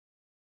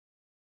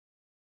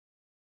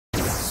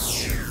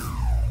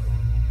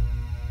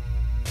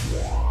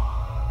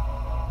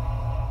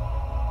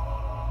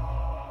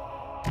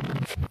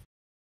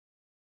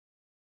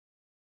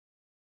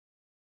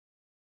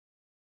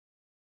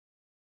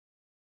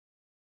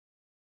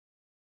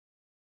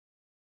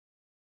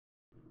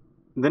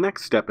The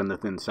next step in the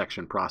thin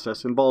section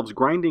process involves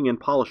grinding and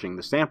polishing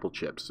the sample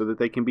chips so that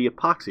they can be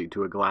epoxied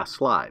to a glass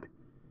slide.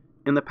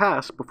 In the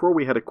past, before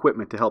we had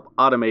equipment to help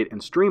automate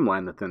and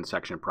streamline the thin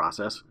section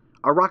process,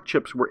 our rock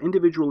chips were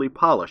individually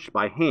polished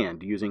by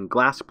hand using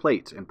glass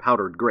plates and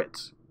powdered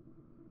grits.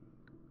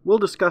 We'll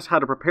discuss how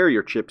to prepare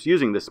your chips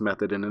using this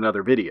method in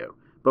another video,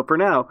 but for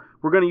now,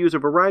 we're going to use a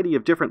variety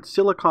of different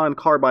silicon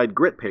carbide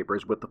grit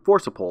papers with the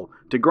forcipole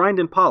to grind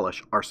and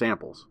polish our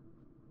samples.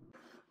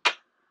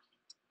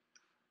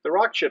 The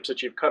rock chips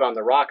that you've cut on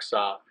the rock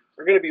saw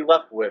are going to be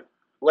left with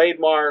blade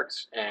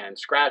marks and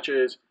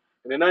scratches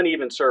and an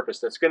uneven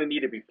surface that's going to need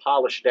to be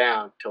polished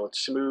down till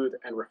it's smooth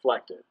and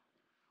reflective.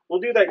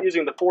 We'll do that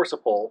using the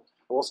forcipole,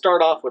 and we'll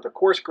start off with a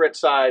coarse grit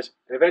size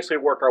and eventually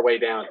work our way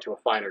down to a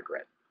finer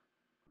grit.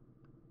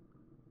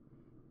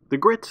 The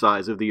grit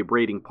size of the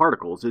abrading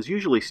particles is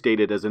usually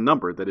stated as a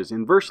number that is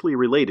inversely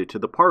related to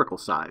the particle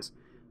size,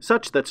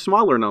 such that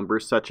smaller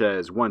numbers such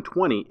as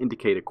 120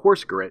 indicate a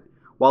coarse grit,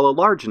 while a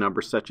large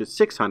number such as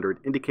 600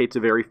 indicates a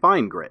very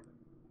fine grit.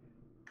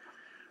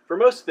 For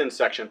most thin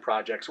section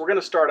projects, we're going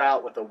to start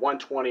out with a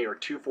 120 or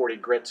 240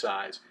 grit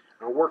size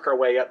and work our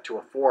way up to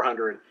a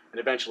 400 and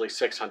eventually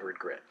 600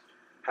 grit.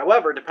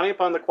 However, depending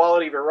upon the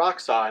quality of your rock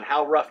saw and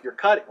how rough your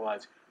cut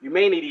was, you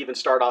may need to even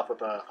start off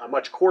with a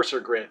much coarser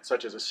grit,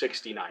 such as a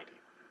 60-90.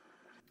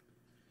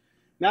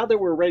 Now that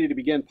we're ready to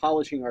begin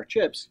polishing our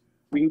chips,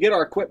 we can get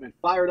our equipment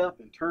fired up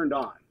and turned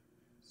on.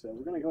 So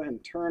we're going to go ahead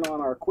and turn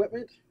on our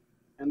equipment.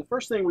 And the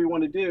first thing we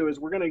want to do is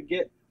we're going to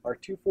get our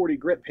 240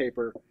 grit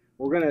paper.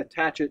 We're going to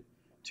attach it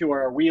to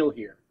our wheel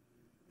here.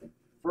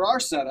 For our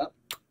setup,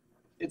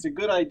 it's a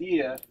good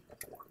idea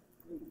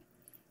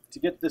to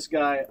get this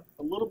guy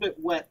a little bit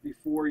wet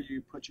before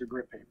you put your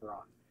grit paper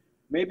on.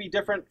 Maybe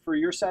different for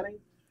your setting,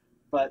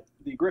 but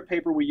the grit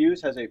paper we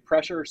use has a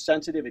pressure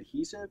sensitive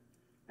adhesive,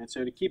 and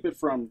so to keep it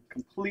from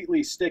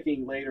completely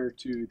sticking later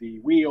to the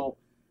wheel,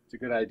 it's a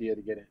good idea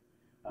to get it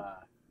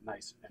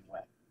nice and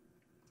wet.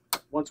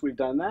 Once we've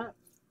done that,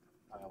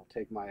 I'll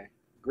take my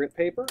grit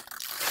paper,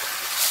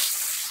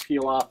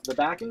 peel off the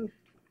backing,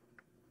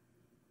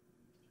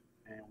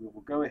 and we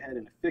will go ahead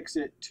and affix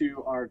it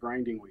to our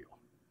grinding wheel.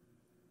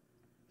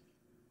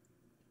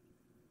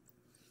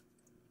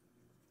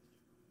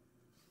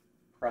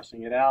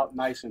 Pressing it out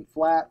nice and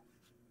flat.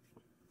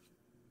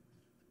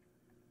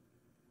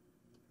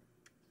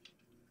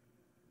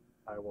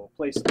 I will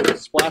place the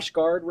splash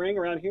guard ring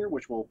around here,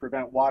 which will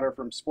prevent water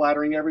from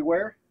splattering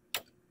everywhere.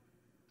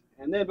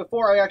 And then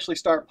before I actually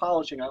start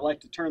polishing, I like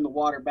to turn the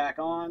water back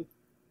on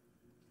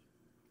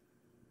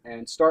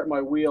and start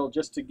my wheel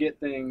just to get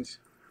things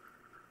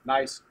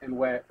nice and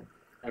wet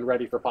and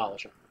ready for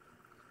polishing.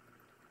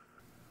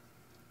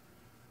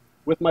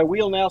 With my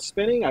wheel now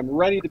spinning, I'm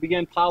ready to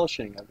begin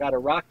polishing. I've got a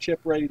rock chip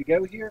ready to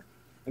go here.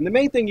 And the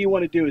main thing you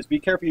want to do is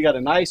be careful you got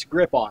a nice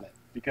grip on it,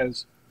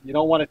 because you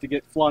don't want it to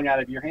get flung out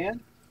of your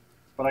hand.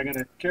 But I'm going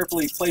to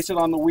carefully place it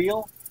on the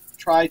wheel,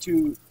 try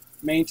to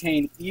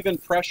maintain even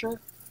pressure,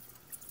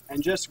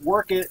 and just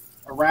work it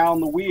around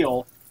the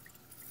wheel.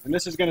 And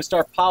this is going to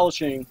start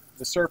polishing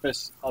the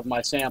surface of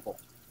my sample.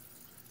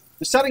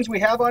 The settings we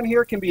have on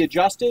here can be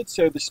adjusted,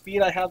 so the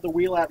speed I have the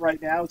wheel at right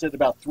now is at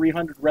about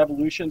 300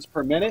 revolutions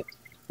per minute.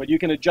 But you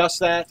can adjust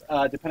that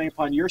depending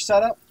upon your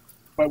setup,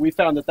 but we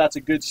found that that's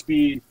a good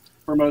speed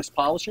for most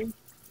polishing.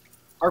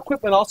 Our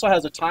equipment also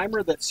has a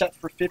timer that's set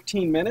for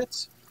 15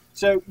 minutes.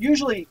 So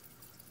usually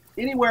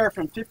anywhere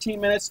from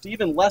 15 minutes to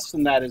even less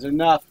than that is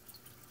enough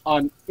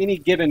on any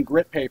given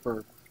grit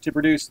paper to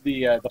produce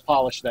the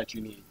polish that you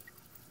need.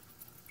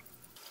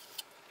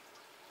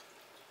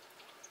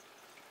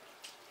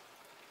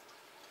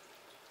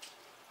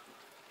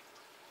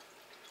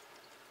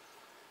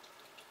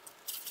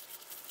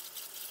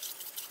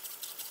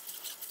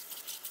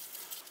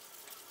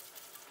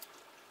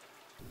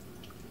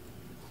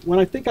 When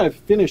I think I've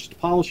finished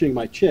polishing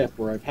my chip,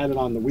 or I've had it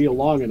on the wheel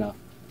long enough,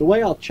 the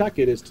way I'll check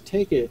it is to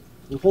take it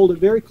and hold it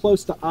very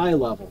close to eye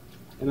level.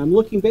 And I'm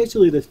looking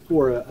basically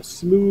for a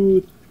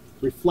smooth,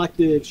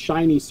 reflective,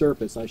 shiny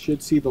surface. I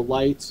should see the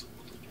lights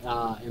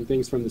and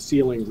things from the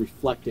ceiling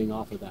reflecting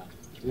off of that.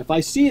 And if I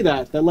see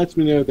that, that lets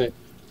me know that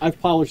I've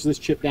polished this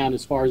chip down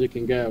as far as it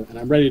can go, and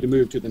I'm ready to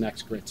move to the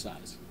next grit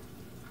size.